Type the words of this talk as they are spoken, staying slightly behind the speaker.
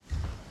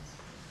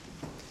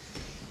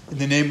In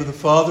the name of the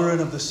Father,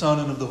 and of the Son,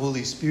 and of the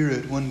Holy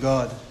Spirit, one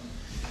God.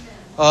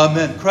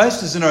 Amen.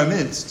 Christ is in our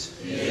midst.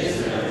 He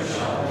is in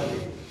our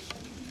midst.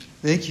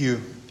 Thank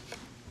you.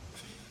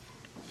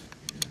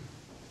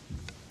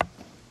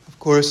 Of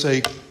course,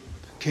 I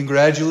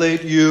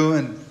congratulate you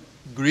and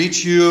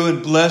greet you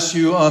and bless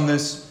you on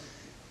this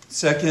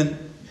second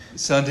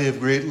Sunday of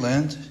Great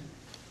Lent.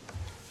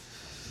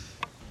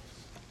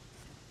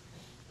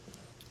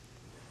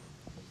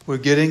 We're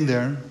getting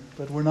there,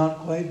 but we're not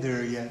quite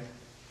there yet.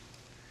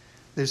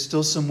 There's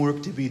still some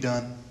work to be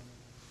done.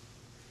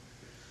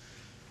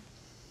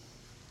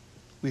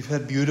 We've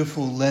had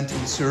beautiful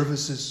Lenten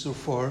services so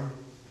far.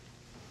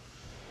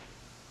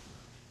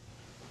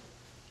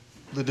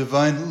 The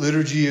divine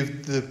liturgy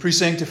of the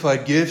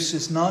pre-sanctified gifts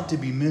is not to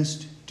be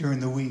missed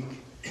during the week.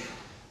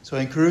 So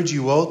I encourage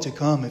you all to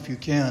come if you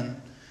can.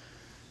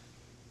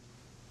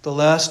 The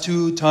last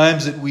two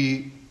times that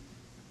we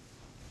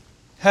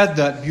had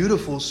that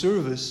beautiful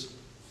service,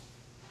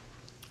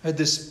 I had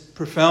this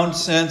profound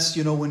sense,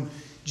 when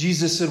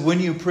Jesus said, when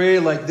you pray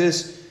like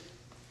this,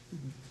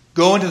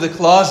 go into the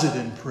closet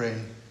and pray.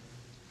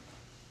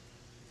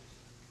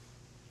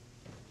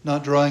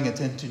 Not drawing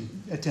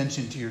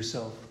attention to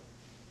yourself.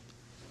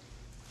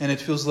 And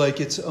it feels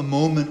like it's a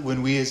moment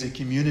when we as a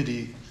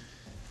community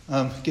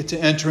get to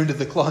enter into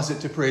the closet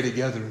to pray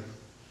together.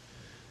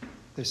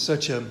 There's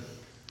such a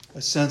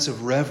sense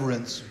of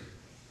reverence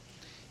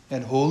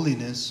and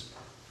holiness.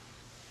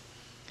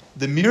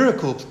 The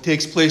miracle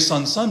takes place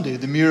on Sunday,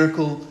 the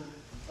miracle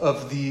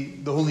of the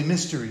Holy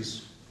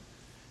Mysteries.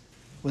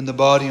 When the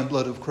body and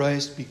blood of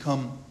Christ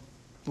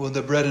when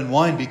the bread and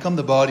wine become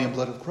the body and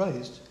blood of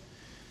Christ.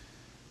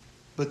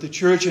 But the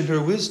Church in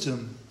her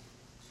wisdom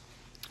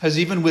has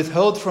even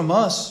withheld from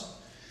us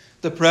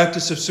the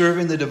practice of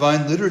serving the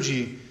divine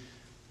liturgy,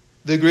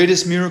 the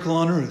greatest miracle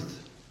on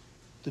earth,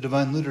 the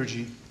divine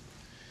liturgy.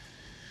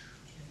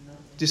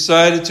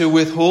 Decided to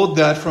withhold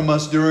that from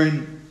us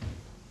during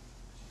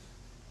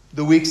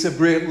the weeks of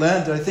Great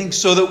Lent, I think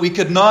so that we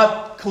could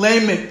not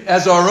claim it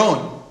as our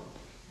own,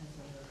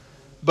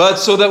 but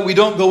so that we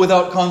don't go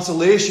without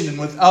consolation and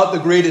without the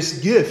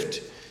greatest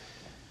gift.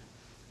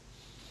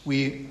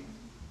 We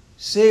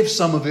save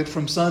some of it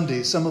from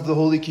Sunday, some of the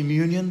Holy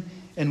Communion,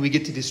 and we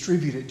get to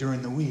distribute it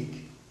during the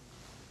week.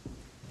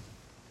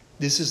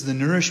 This is the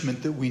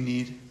nourishment that we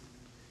need.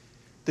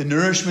 The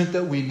nourishment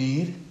that we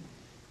need,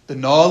 the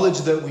knowledge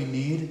that we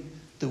need,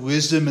 the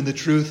wisdom and the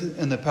truth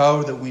and the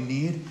power that we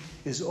need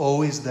is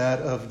always that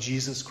of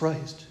Jesus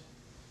Christ.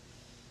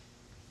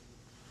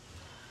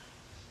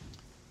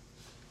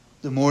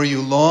 The more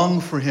you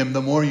long for Him,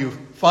 the more you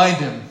find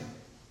Him.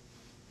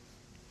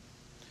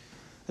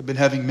 I've been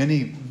having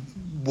many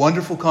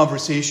wonderful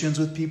conversations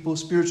with people,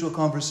 spiritual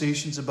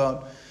conversations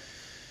about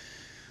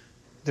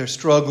their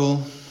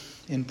struggle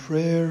in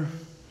prayer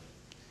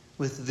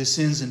with the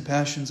sins and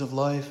passions of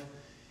life.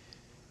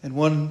 And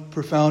one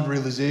profound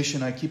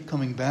realization I keep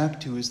coming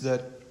back to is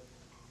that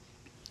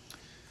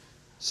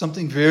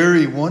something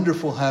very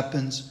wonderful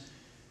happens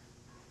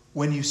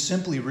when you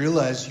simply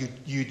realize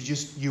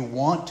you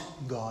want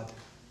God.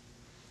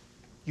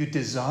 You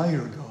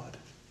desire God.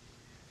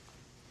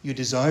 You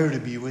desire to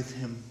be with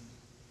Him.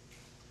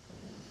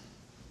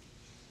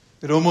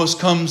 It almost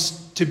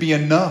comes to be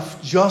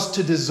enough just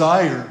to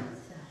desire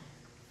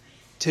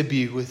to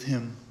be with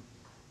Him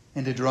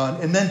and to draw,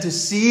 and then to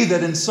see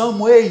that in some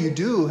way you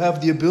do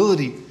have the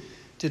ability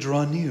to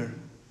draw near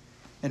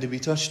and to be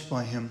touched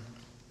by Him.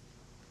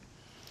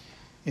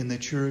 In the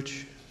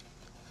Church,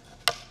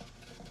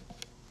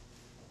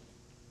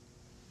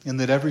 and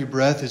that every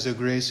breath is a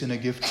grace and a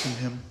gift from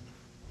Him.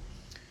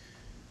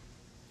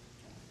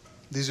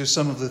 These are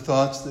some of the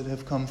thoughts that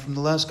have come from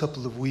the last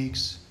couple of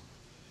weeks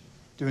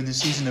during the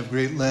season of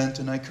Great Lent,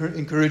 and I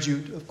encourage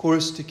you, of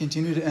course, to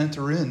continue to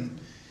enter in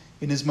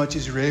as much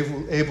as you're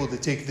able to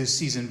take this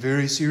season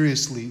very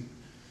seriously.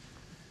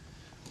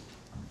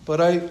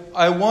 But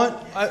I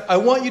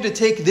want you to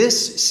take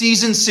this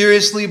season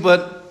seriously,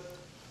 but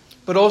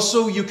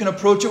also you can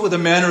approach it with a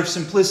manner of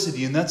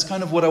simplicity, and that's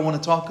kind of what I want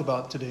to talk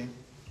about today.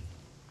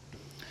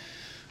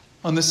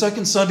 On the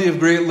second Sunday of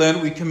Great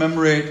Lent, we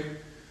commemorate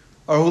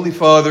our Holy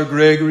Father,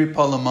 Gregory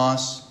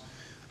Palamas,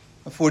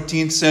 a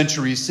 14th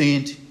century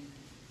saint,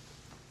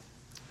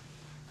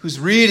 whose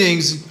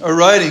writings,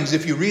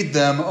 if you read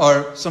them,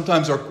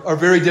 sometimes are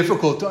very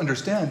difficult to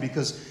understand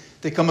because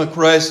they come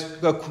across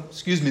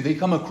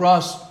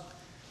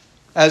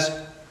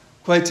as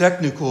quite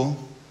technical.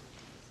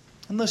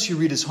 Unless you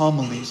read his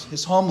homilies.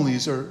 His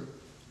homilies are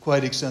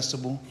quite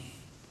accessible.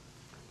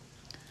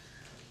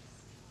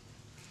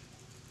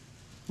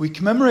 We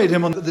commemorate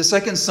him on the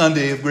second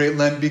Sunday of Great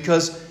Lent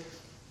because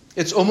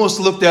it's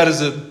almost looked at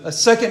as a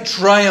second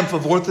triumph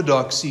of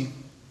orthodoxy.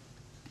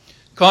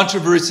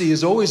 Controversy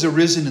has always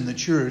arisen in the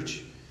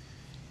Church,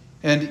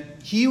 and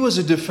he was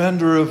a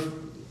defender of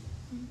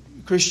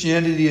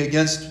Christianity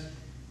against,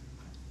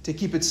 to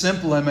keep it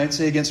simple, I might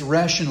say, against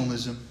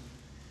rationalism.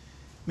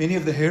 Many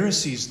of the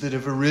heresies that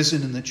have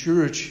arisen in the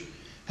Church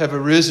have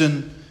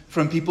arisen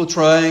from people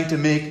trying to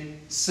make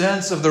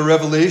sense of the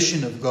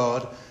revelation of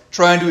God,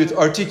 trying to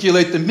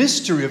articulate the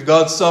mystery of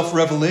God's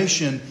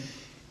self-revelation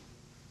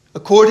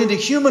according to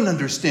human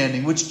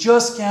understanding, which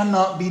just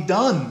cannot be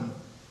done.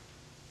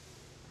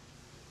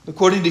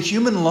 According to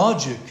human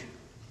logic.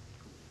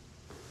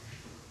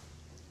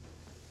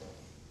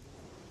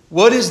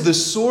 What is the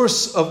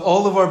source of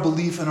all of our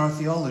belief in our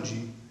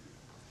theology?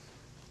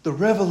 The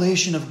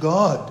revelation of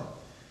God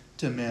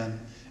to man.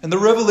 And the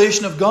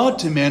revelation of God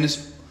to man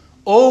is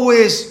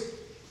always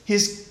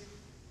His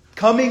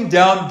coming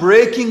down,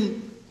 breaking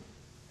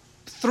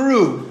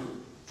through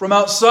from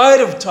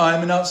outside of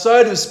time and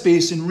outside of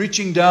space and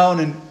reaching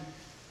down and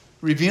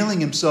revealing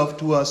Himself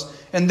to us.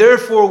 And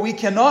therefore we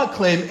cannot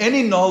claim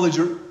any knowledge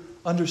or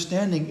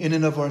understanding in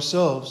and of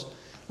ourselves.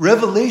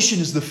 Revelation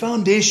is the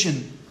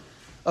foundation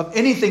of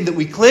anything that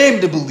we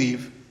claim to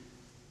believe.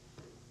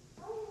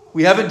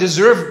 We haven't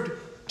deserved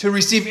to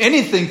receive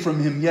anything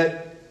from Him,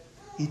 yet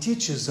He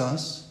teaches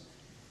us.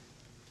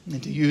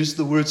 And to use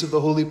the words of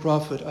the holy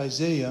prophet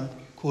Isaiah,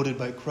 quoted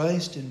by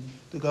Christ in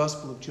the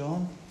Gospel of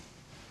John,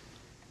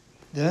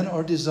 then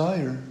our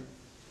desire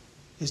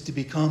is to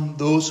become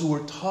those who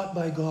were taught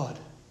by God.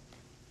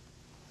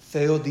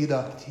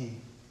 Theodidakti.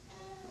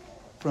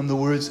 From the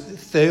words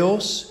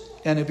theos,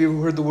 and have you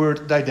ever heard the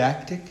word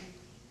didactic?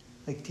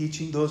 Like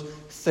teaching those.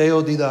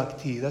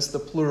 Theodidakti, that's the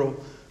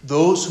plural.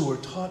 Those who were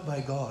taught by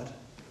God.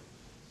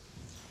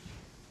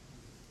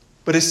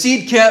 But a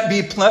seed can't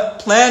be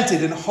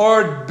planted in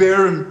hard,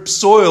 barren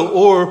soil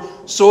or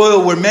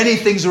soil where many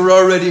things are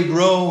already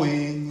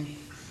growing.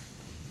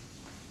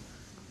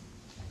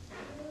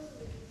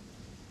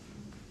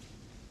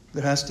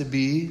 There has to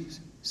be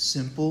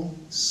simple,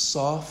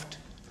 soft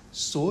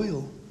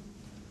soil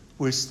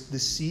where the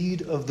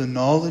seed of the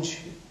knowledge,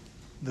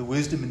 the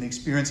wisdom, and the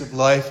experience of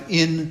life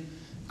in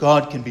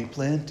God can be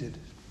planted.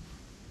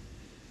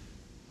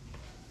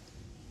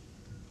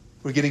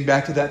 We're getting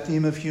back to that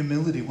theme of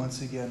humility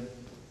once again.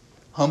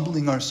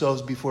 Humbling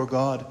ourselves before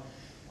God.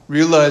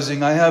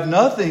 Realizing I have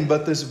nothing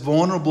but this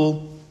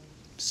vulnerable,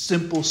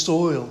 simple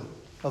soil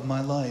of my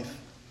life.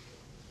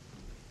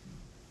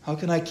 How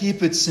can I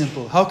keep it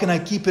simple? How can I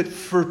keep it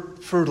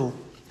fertile?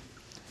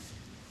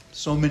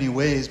 So many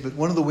ways, but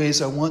one of the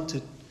ways I want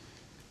to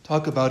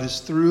talk about is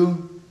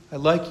through, I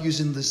like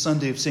using the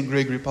Sunday of St.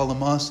 Gregory,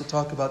 Palamas, to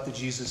talk about the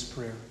Jesus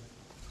prayer.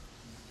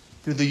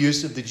 Through the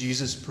use of the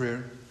Jesus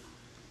prayer.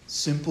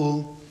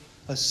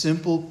 A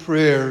simple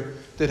prayer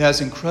that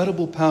has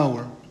incredible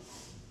power.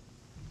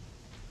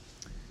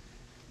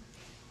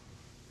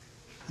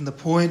 And the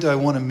point I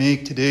want to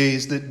make today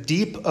is that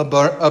deep,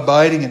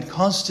 abiding, and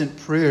constant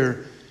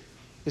prayer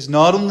is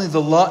not only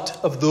the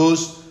lot of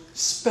those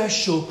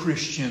special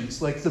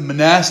Christians, like the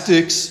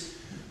monastics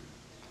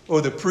or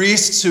the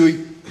priests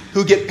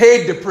who get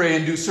paid to pray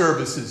and do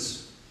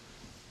services.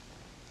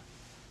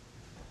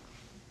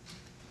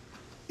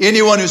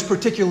 Anyone who's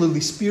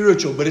particularly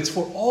spiritual, but it's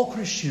for all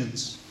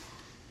Christians.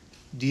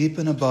 Deep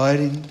and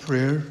abiding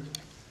prayer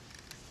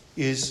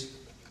is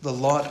the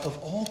lot of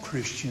all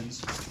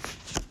Christians.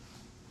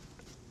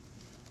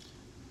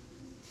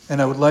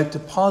 And I would like to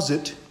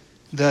posit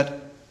that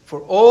for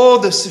all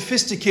the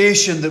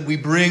sophistication that we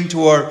bring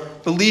to our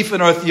belief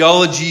in our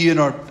theology and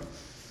our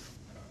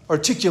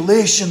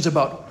articulations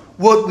about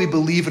what we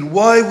believe and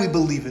why we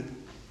believe it,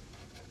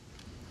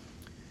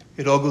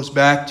 it all goes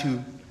back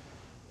to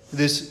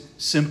this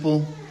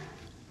simple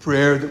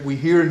prayer that we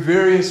hear in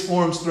various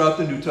forms throughout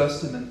the New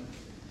Testament,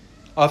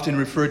 often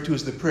referred to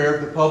as the prayer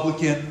of the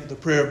publican, the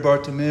prayer of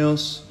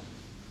Bartimaeus,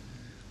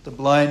 the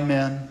blind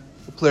man,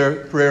 the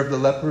prayer of the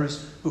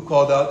lepers who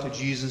called out to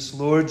Jesus,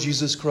 Lord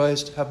Jesus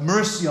Christ, have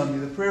mercy on me.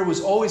 The prayer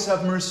was always,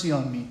 have mercy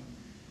on me.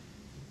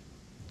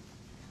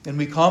 And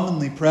we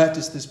commonly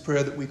practice this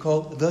prayer that we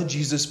call the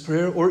Jesus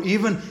prayer, or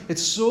even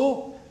it's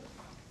so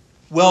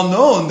well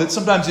known that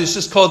sometimes it's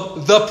just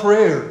called the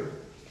prayer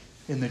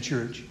in the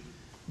church.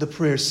 The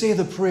prayer. Say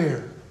the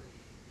prayer.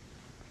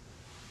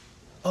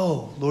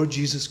 Oh, Lord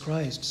Jesus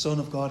Christ, Son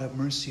of God, have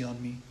mercy on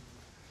me.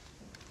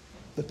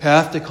 The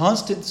path to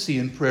constancy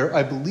in prayer,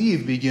 I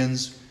believe,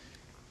 begins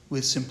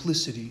with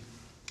simplicity.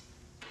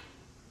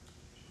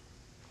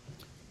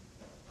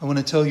 I want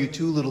to tell you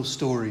two little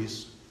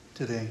stories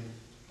today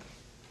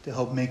to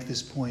help make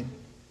this point.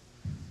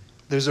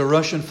 There's a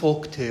Russian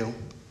folk tale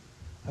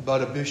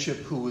about a bishop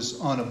who was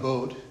on a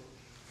boat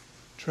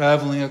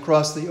traveling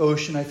across the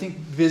ocean, I think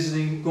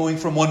going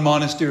from one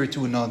monastery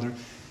to another.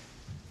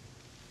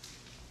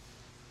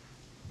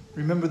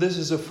 Remember, this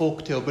is a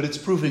folk tale, but it's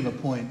proving a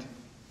point.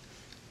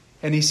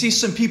 And he sees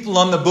some people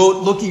on the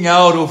boat looking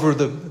out over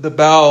the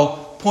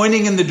bow,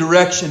 pointing in the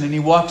direction, and he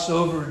walks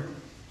over and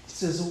he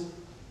says,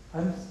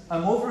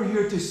 I'm over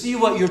here to see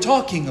what you're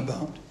talking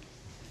about.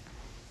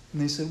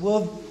 And they said,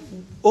 well,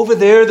 over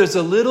there's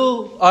a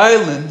little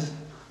island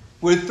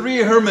where 3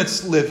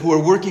 hermits live who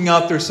are working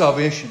out their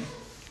salvation.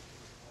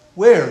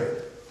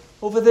 Where?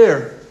 Over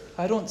there.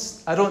 I don't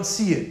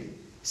see it.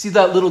 See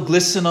that little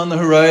glisten on the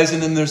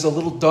horizon, and there's a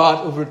little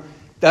dot over.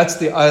 That's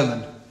the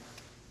island.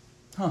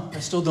 I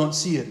still don't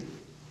see it.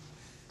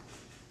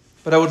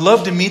 But I would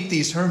love to meet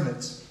these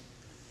hermits.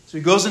 So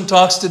he goes and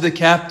talks to the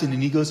captain,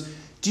 and he goes,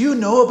 do you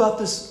know about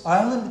this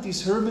island with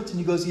these hermits? And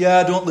he goes,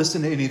 yeah, don't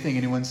listen to anything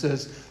anyone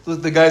says.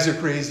 The guys are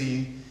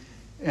crazy.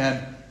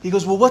 And he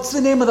goes, well, what's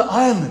the name of the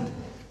island?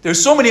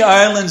 There's so many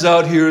islands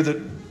out here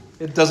that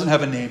it doesn't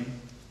have a name.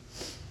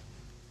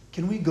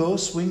 Can we go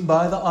swing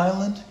by the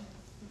island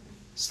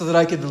so that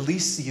I could at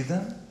least see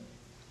them?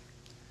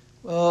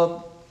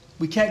 Well,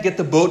 we can't get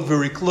the boat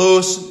very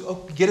close.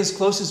 Get as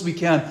close as we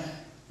can.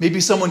 Maybe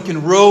someone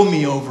can row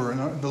me over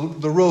in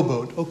the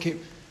rowboat. Okay.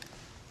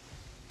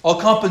 I'll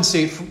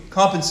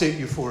compensate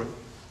you for it.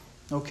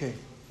 Okay.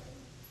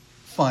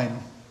 Fine.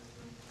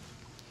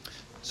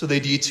 So they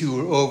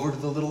detour over to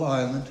the little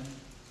island.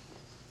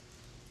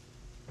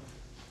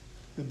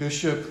 The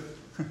bishop,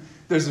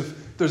 there's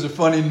a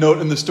funny note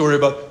in the story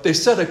about they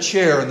set a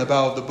chair in the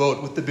bow of the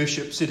boat with the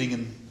bishop sitting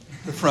in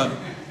the front.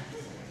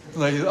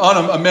 Like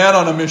a man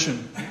on a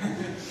mission.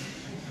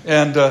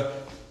 And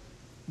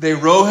they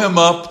row him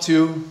up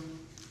to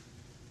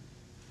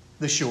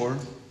the shore.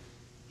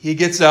 He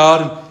gets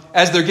out, and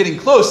as they're getting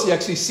close, he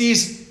actually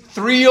sees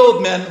 3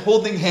 old men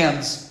holding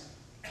hands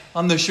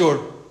on the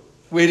shore,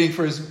 waiting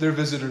for their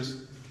visitors.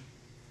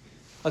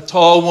 A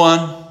tall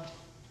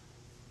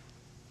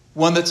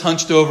one that's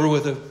hunched over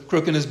with a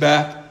crook in his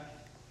back,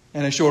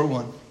 and a short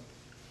one.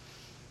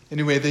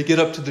 Anyway, they get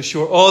up to the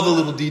shore. All the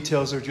little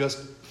details are just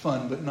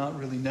fun, but not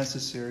really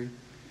necessary.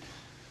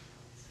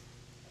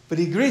 But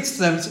he greets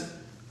them.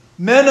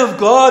 Men of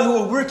God who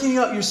are working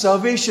out your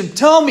salvation,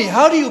 tell me,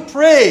 how do you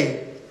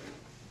pray?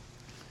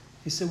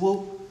 He said,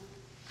 well,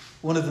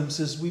 one of them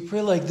says, we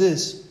pray like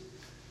this.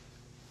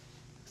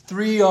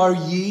 3 are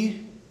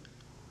ye,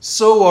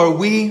 so are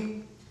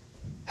we,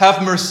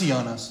 have mercy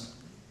on us.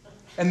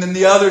 And then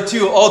the other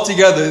 2 all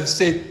together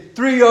say,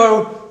 3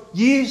 are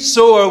ye,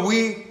 so are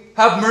we,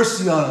 have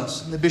mercy on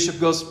us. And the bishop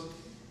goes,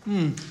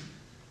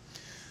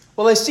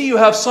 well, I see you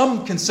have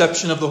some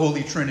conception of the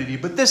Holy Trinity,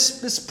 but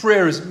this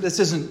prayer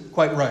isn't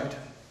quite right.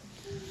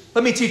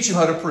 Let me teach you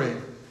how to pray.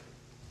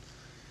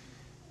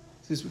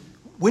 He says,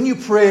 when you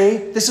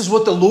pray, this is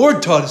what the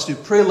Lord taught us to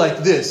pray like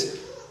this.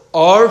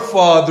 Our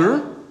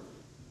Father.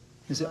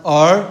 He said,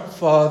 Our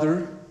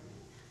Father.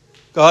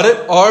 Got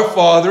it? Our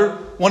Father.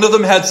 One of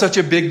them had such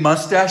a big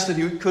mustache that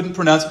he couldn't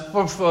pronounce.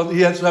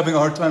 He was having a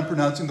hard time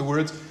pronouncing the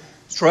words.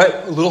 Let's try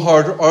it a little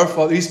harder. Our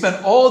Father. He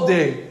spent all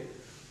day.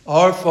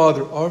 Our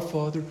Father,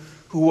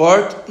 who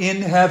art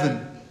in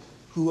heaven.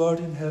 Who art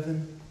in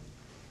heaven.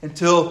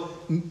 Until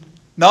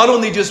not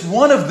only just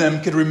one of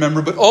them could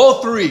remember, but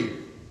all 3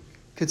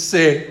 could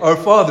say, Our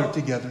Father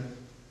together. He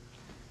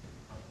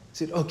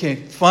said, okay,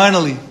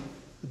 finally,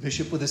 the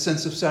bishop with a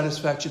sense of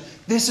satisfaction,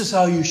 this is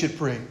how you should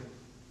pray.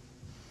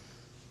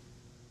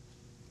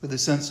 With a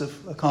sense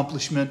of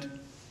accomplishment,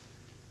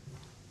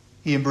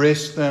 he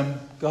embraced them,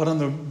 got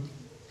on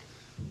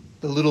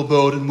the little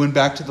boat and went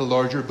back to the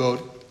larger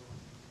boat.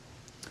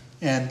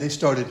 And they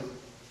started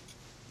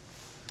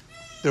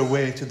their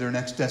way to their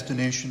next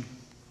destination.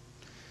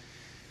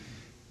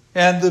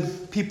 And the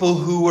people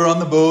who were on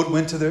the boat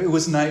it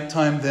was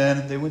nighttime then,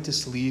 and they went to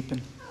sleep. And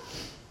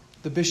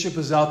the bishop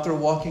was out there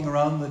walking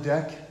around the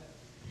deck,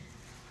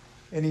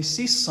 and he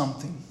sees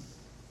something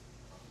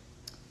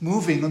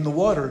moving on the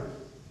water.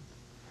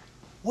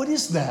 What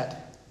is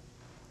that?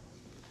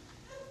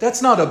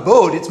 That's not a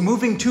boat. It's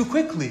moving too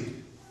quickly.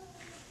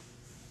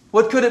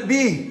 What could it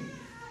be?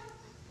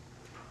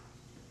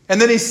 And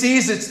then he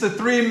sees it's the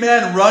 3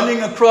 men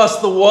running across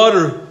the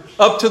water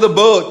up to the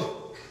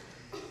boat.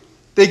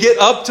 They get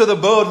up to the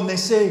boat and they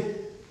say,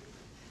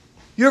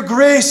 Your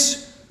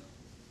Grace,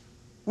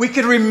 we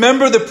could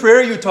remember the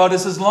prayer you taught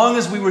us as long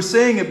as we were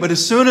saying it, but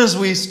as soon as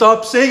we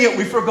stopped saying it,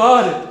 we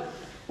forgot it.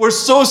 We're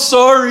so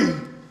sorry.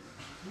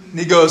 And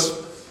he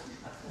goes,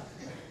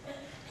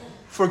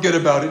 forget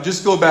about it.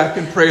 Just go back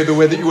and pray the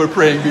way that you were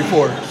praying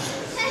before.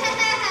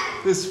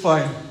 It's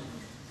fine.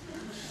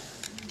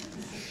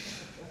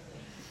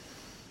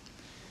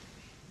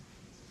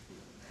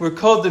 We're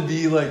called to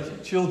be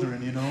like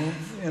children,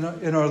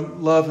 in our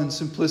love and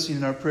simplicity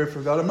in our prayer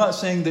for God. I'm not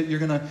saying that you're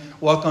going to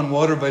walk on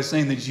water by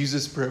saying the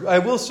Jesus prayer. I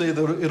will say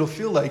that it'll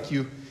feel like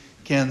you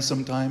can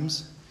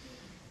sometimes.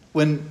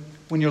 When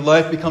your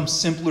life becomes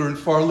simpler and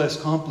far less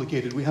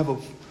complicated, we have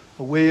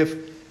a way of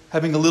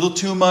having a little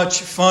too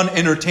much fun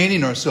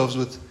entertaining ourselves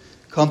with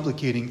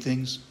complicating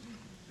things.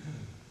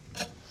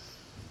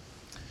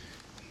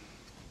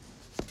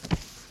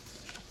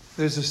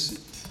 There's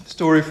this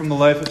story from the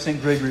life of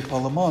St. Gregory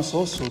Palamas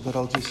also that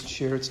I'll just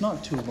share. It's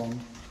not too long.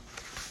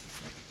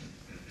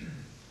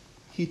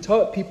 He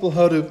taught people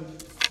how to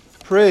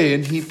pray,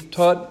 and he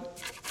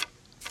taught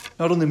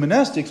not only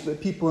monastics, but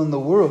people in the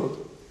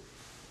world.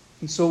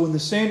 And so when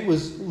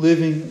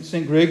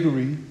St.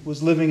 Gregory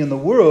was living in the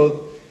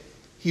world,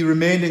 he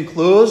remained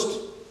enclosed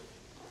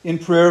in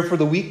prayer for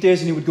the weekdays,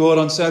 and he would go out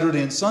on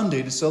Saturday and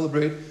Sunday to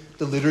celebrate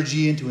the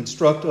liturgy and to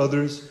instruct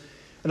others.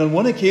 And on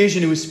one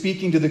occasion, he was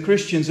speaking to the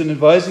Christians and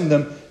advising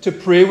them to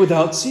pray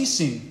without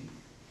ceasing,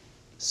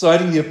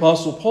 citing the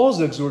Apostle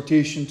Paul's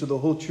exhortation to the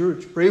whole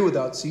church, pray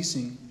without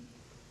ceasing.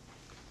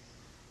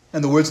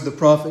 And the words of the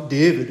prophet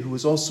David, who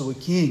was also a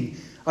king,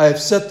 I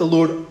have set the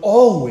Lord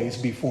always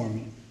before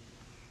me.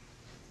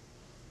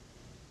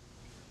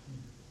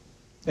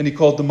 And he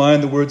called to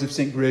mind the words of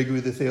St. Gregory,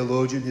 the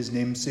theologian, his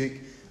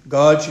namesake.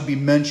 God should be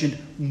mentioned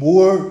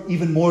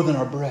even more than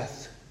our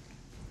breath.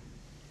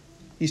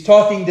 He's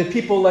talking to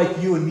people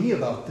like you and me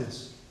about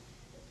this.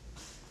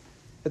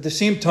 At the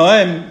same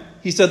time,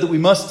 he said that we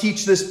must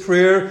teach this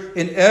prayer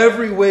in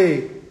every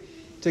way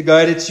to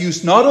guide its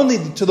use, not only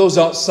to those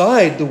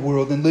outside the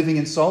world and living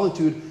in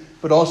solitude,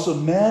 but also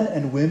men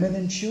and women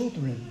and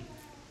children.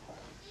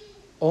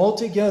 All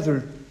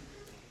together.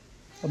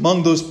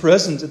 Among those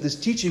present at this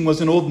teaching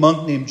was an old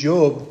monk named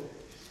Job.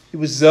 He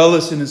was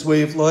zealous in his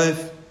way of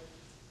life,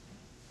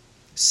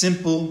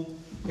 simple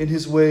in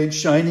his way,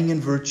 shining in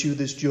virtue,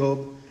 this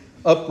Job,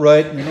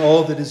 upright in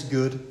all that is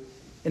good.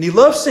 And he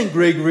loved St.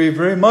 Gregory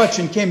very much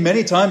and came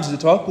many times to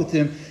talk with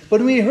him. But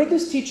when he heard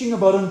this teaching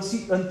about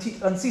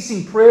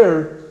unceasing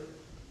prayer,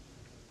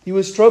 he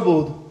was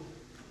troubled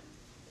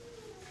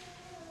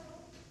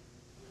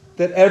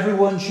that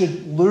everyone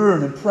should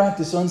learn and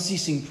practice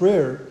unceasing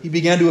prayer. He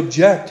began to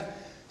object,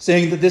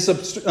 saying that this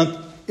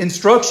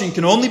instruction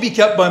can only be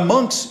kept by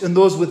monks and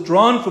those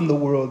withdrawn from the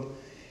world,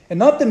 and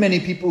not the many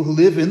people who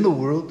live in the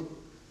world.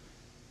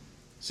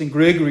 St.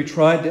 Gregory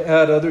tried to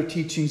add other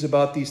teachings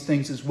about these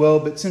things as well,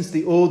 but since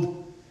the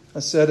old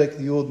ascetic,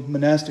 the old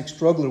monastic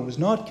struggler, was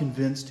not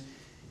convinced,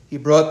 he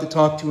brought the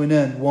talk to an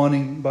end,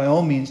 wanting by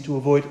all means to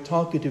avoid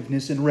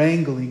talkativeness and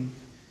wrangling.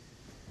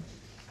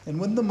 And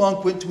when the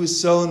monk went to his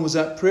cell and was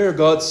at prayer,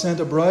 God sent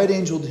a bright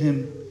angel to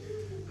him,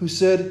 who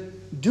said,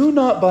 "Do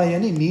not by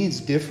any means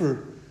differ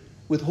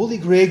with Holy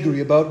Gregory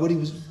about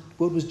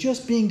what was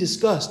just being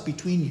discussed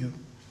between you."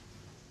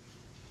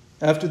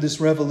 After this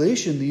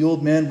revelation, the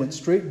old man went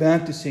straight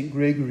back to St.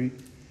 Gregory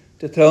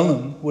to tell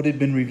him what had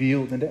been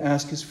revealed and to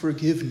ask his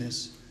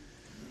forgiveness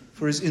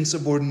for his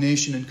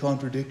insubordination and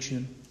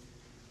contradiction.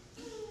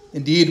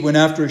 Indeed, when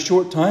after a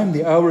short time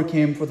the hour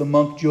came for the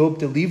monk Job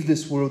to leave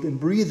this world and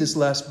breathe his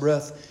last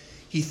breath,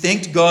 he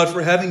thanked God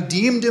for having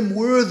deemed him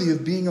worthy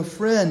of being a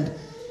friend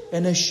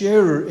and a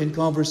sharer in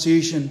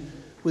conversation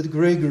with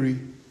Gregory,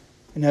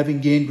 and having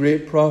gained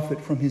great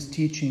profit from his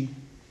teaching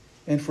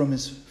and from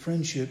his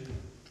friendship.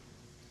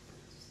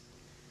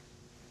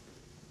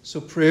 So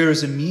prayer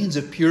as a means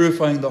of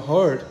purifying the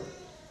heart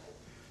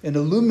and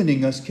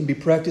illumining us can be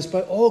practiced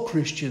by all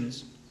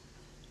Christians.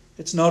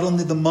 It's not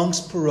only the monk's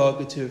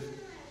prerogative,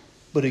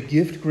 but a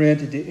gift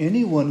granted to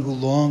anyone who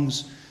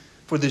longs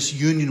for this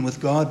union with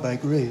God by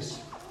grace.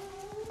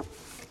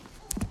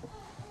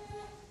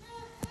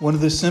 One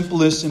of the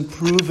simplest and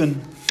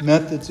proven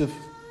methods of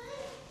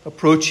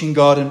approaching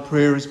God in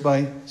prayer is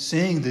by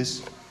saying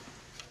this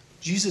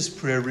Jesus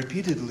prayer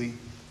repeatedly.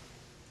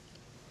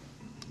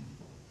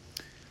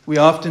 We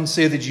often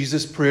say the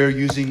Jesus prayer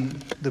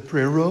using the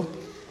prayer rope.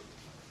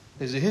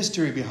 There's a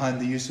history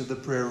behind the use of the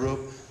prayer rope.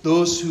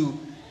 Those who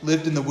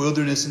lived in the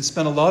wilderness and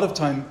spent a lot of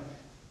time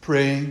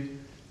praying,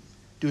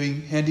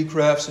 doing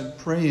handicrafts and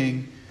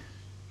praying,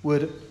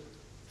 would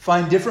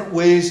find different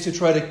ways to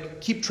try to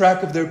keep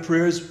track of their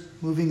prayers,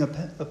 moving a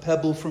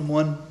pebble from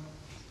one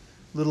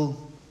little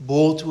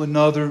bowl to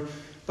another.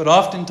 But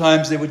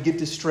oftentimes they would get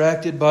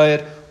distracted by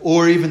it,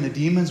 or even the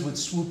demons would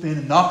swoop in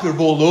and knock their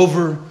bowl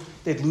over.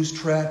 They'd lose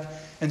track.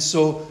 And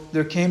so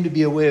there came to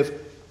be a way of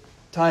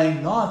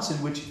tying knots in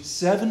which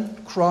 7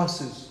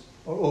 crosses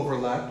are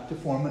overlapped to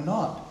form a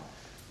knot,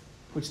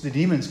 which the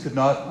demons could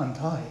not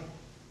untie.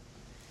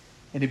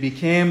 And it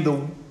became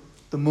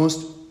the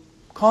most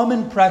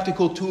common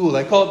practical tool.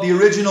 I call it the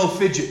original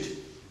fidget.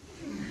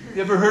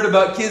 You ever heard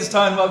about kids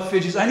talking about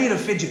fidgets? I need a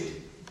fidget.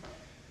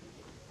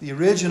 The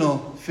original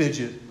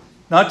fidget.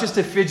 Not just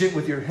to fidget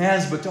with your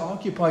hands, but to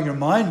occupy your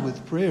mind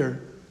with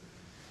prayer.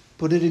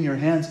 Put it in your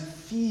hands.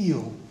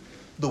 Feel.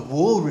 The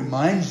wool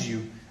reminds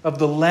you of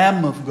the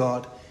Lamb of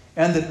God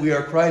and that we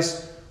are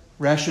Christ's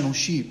rational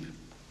sheep.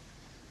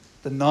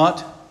 The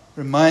knot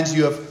reminds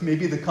you of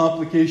maybe the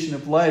complication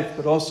of life,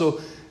 but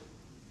also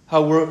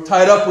how we're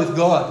tied up with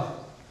God.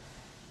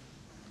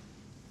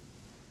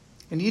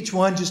 And each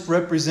one just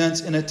represents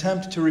an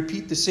attempt to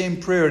repeat the same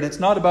prayer. And it's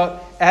not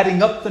about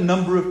adding up the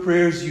number of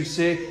prayers you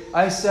say.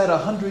 I said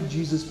 100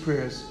 Jesus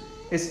prayers.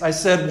 I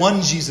said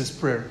one Jesus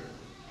prayer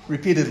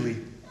repeatedly.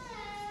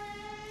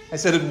 I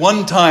said it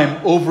one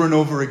time over and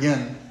over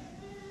again.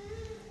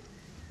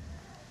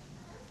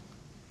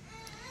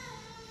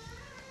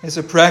 It's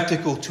a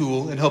practical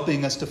tool in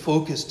helping us to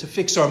focus, to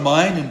fix our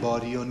mind and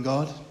body on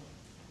God.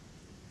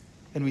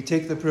 And we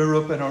take the prayer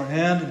rope in our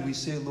hand and we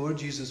say, Lord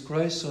Jesus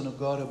Christ, Son of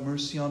God, have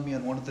mercy on me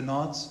on one of the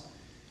knots.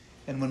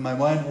 And when my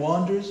mind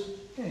wanders,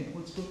 hey,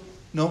 let's go.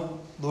 No,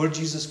 Lord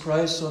Jesus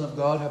Christ, Son of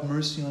God, have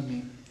mercy on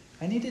me.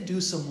 I need to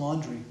do some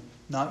laundry.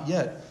 Not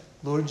yet.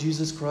 Lord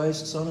Jesus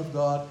Christ, Son of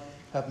God,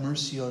 have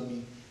mercy on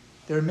me.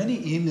 There are many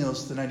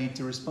emails that I need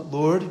to respond.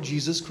 Lord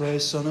Jesus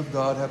Christ, Son of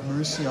God, have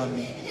mercy on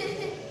me.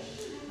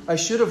 I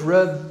should have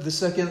read the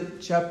 2nd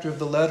chapter of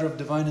the letter of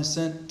divine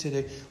ascent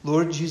today.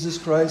 Lord Jesus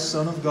Christ,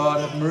 Son of God,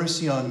 have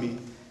mercy on me.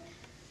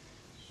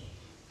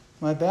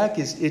 My back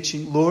is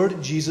itching. Lord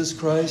Jesus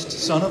Christ,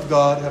 Son of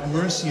God, have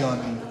mercy on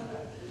me.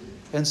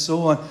 And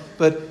so on.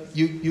 But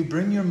you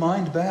bring your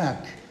mind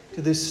back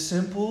to this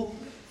simple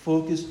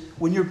Focus.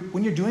 When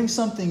you're doing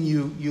something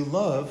you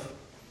love,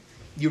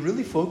 you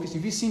really focus.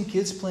 Have you seen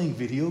kids playing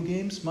video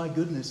games? My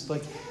goodness.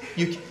 Like,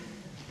 you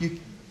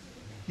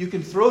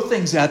can throw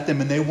things at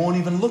them and they won't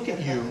even look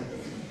at you.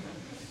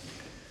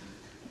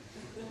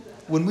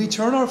 When we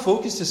turn our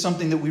focus to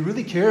something that we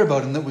really care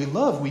about and that we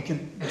love, we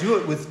can do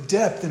it with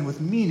depth and with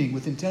meaning,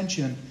 with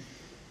intention.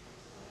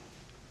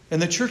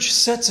 And the church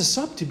sets us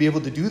up to be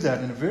able to do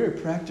that in a very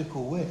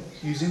practical way,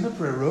 using the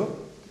prayer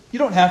rope. You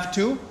don't have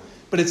to,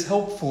 but it's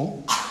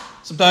helpful.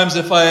 Sometimes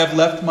if I have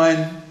left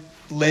mine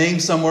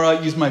laying somewhere, I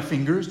use my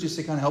fingers just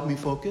to kind of help me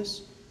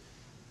focus.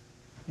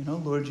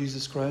 Lord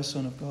Jesus Christ,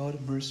 Son of God,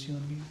 have mercy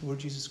on me. Lord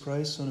Jesus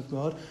Christ, Son of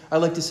God. I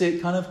like to say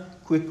it kind of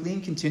quickly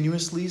and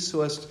continuously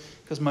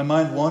because my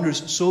mind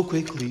wanders so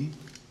quickly.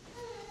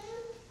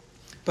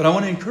 But I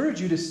want to encourage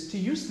you to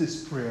use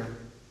this prayer.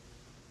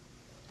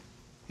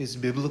 It's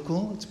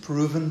biblical. It's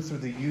proven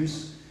through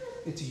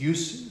its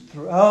use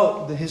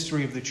throughout the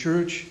history of the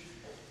church.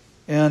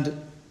 And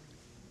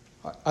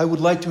I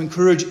would like to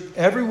encourage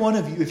every one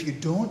of you, if you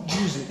don't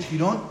use it, if you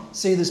don't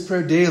say this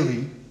prayer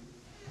daily,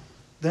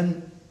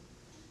 then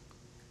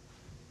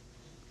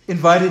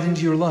invite it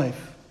into your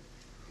life.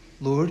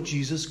 Lord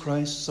Jesus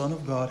Christ, Son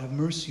of God, have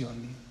mercy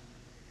on me.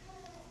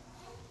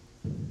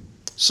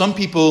 Some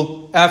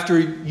people, after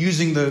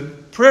using the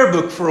prayer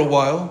book for a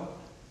while,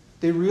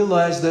 they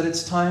realize that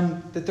it's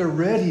time that they're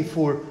ready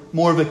for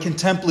more of a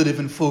contemplative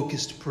and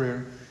focused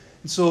prayer.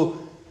 And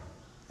so,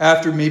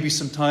 after maybe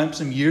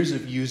some years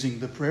of using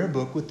the prayer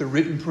book with the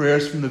written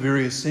prayers from the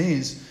various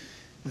saints,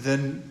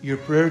 then your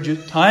prayer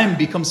time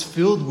becomes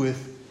filled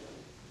with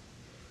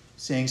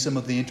saying some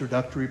of the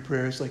introductory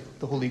prayers like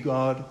the Holy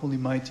God, Holy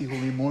Mighty,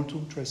 Holy Immortal,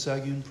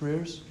 Trisagion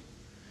prayers.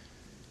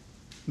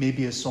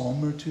 Maybe a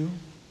psalm or two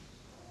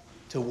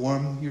to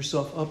warm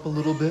yourself up a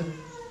little bit.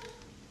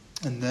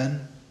 And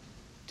then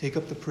take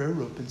up the prayer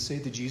rope and say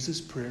the Jesus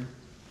prayer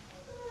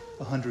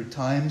 100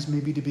 times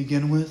maybe to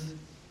begin with.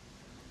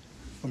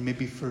 Or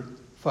maybe for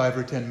 5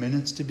 or 10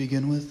 minutes to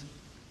begin with.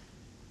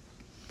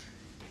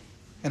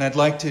 And I'd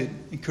like to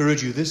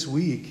encourage you this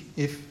week,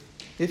 if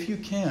you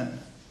can,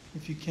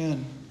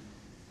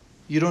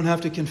 you don't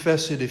have to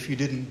confess it if you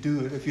didn't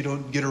do it, if you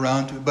don't get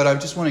around to it, but I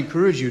just want to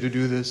encourage you to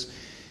do this.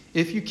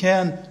 If you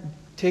can,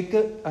 take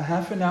a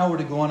half an hour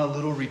to go on a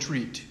little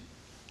retreat.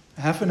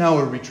 A half an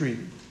hour retreat.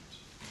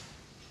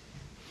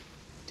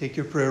 Take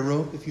your prayer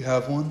rope if you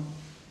have one.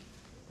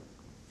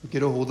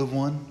 Get a hold of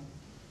one.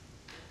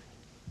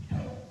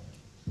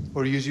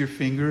 Or use your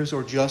fingers,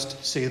 or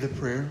just say the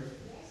prayer.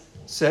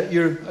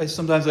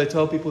 Sometimes I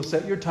tell people,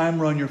 set your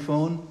timer on your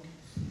phone.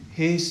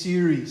 Hey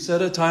Siri,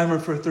 set a timer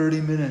for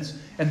 30 minutes.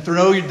 And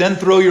then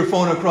throw your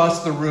phone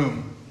across the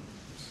room.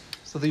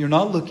 So that you're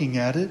not looking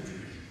at it.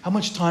 How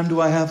much time do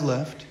I have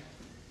left?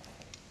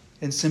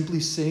 And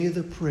simply say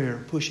the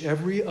prayer.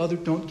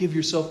 Don't give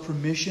yourself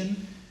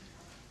permission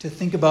to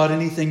think about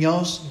anything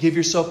else. Give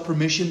yourself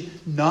permission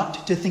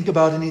not to think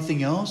about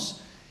anything else.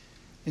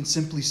 And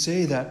simply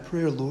say that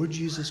prayer, Lord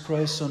Jesus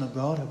Christ, Son of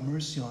God, have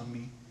mercy on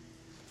me.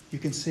 You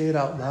can say it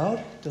out loud.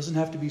 It doesn't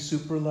have to be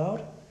super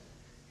loud.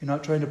 You're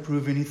not trying to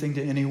prove anything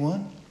to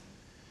anyone.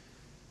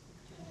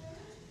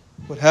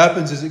 What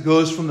happens is it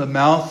goes from the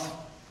mouth,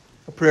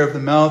 a prayer of the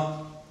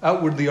mouth,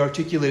 outwardly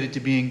articulated to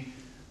being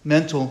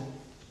mental.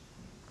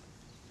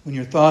 When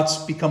your thoughts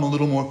become a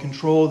little more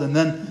controlled, and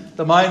then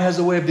the mind has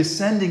a way of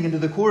descending into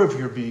the core of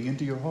your being,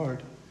 into your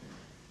heart.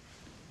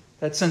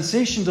 That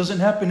sensation doesn't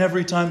happen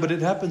every time, but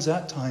it happens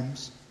at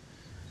times.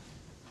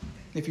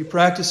 If you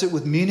practice it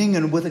with meaning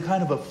and with a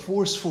kind of a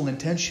forceful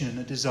intention,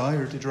 a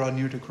desire to draw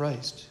near to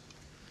Christ.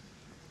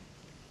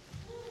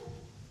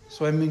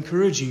 So I'm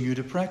encouraging you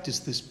to practice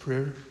this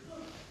prayer.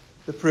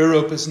 The prayer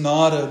rope is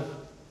not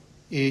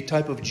a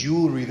type of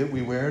jewelry that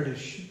we wear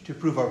to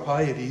prove our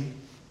piety.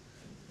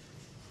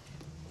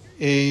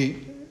 A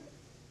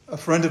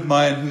friend of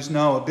mine who's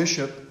now a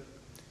bishop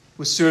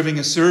was serving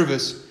a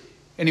service,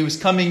 and he was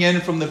coming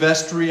in from the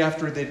vestry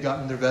after they'd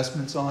gotten their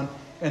vestments on,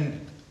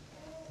 and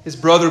his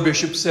brother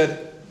bishop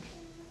said,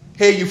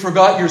 "Hey, you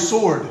forgot your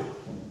sword." And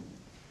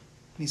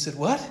he said,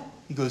 "What?"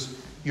 He goes,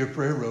 "Your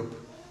prayer rope.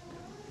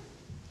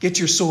 Get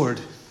your sword."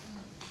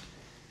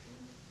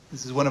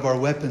 This is one of our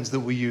weapons that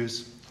we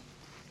use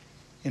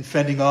in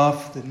fending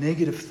off the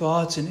negative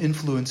thoughts and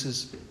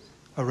influences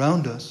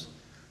around us.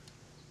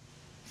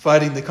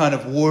 Fighting the kind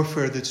of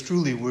warfare that's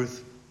truly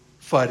worth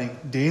fighting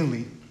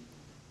daily.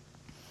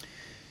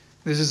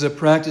 This is a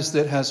practice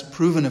that has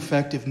proven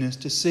effectiveness.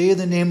 To say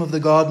the name of the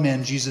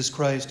God-man, Jesus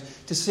Christ.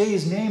 To say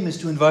His name is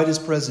to invite His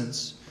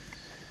presence.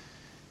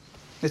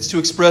 It's to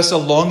express a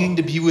longing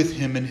to be with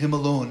Him and Him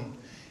alone.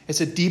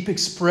 It's a deep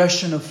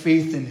expression of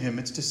faith in Him.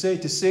 It's to say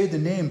the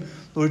name,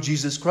 Lord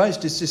Jesus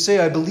Christ. It's to say,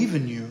 I believe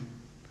in you.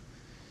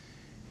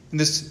 And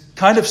this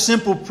kind of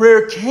simple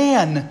prayer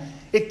can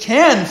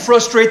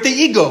frustrate the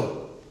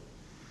ego.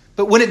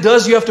 But when it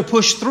does, you have to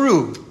push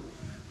through.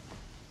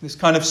 This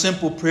kind of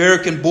simple prayer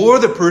can bore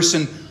the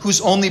person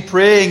who's only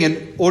praying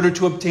in order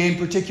to obtain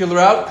particular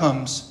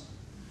outcomes.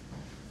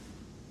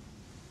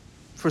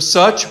 For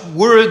such,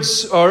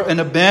 words are an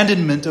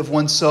abandonment of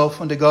oneself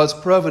unto God's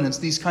providence.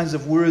 These kinds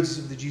of words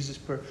of the Jesus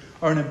prayer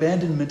are an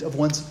abandonment of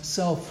one's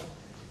self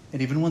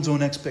and even one's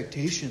own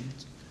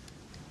expectations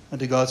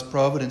unto God's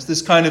providence.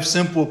 This kind of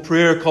simple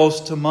prayer calls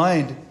to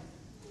mind,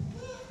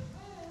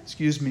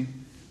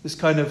 this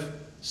kind of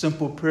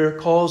simple prayer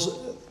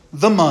calls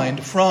the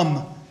mind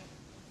from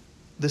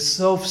the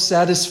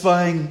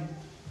self-satisfying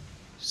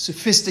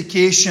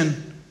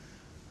sophistication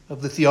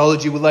of the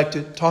theology we like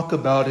to talk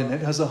about, and it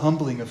has a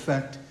humbling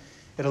effect.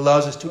 It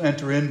allows us to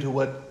enter into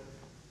what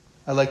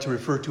I like to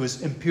refer to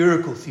as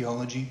empirical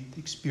theology, the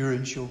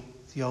experiential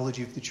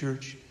theology of the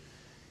church.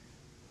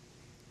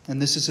 And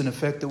this is an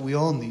effect that we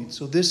all need.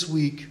 So this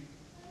week,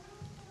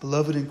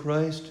 beloved in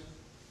Christ,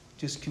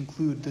 just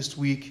conclude this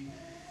week,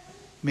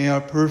 may our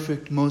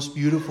perfect, most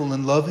beautiful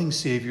and loving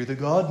Savior, the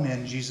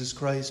God-man Jesus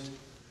Christ,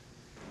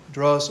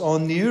 draw us all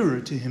nearer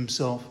to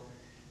himself,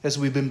 as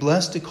we've been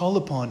blessed to call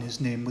upon his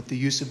name with the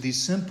use of these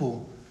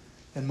simple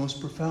and most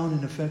profound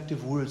and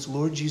effective words.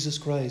 Lord Jesus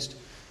Christ,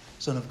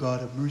 Son of God,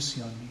 have mercy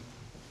on me.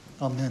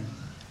 Amen.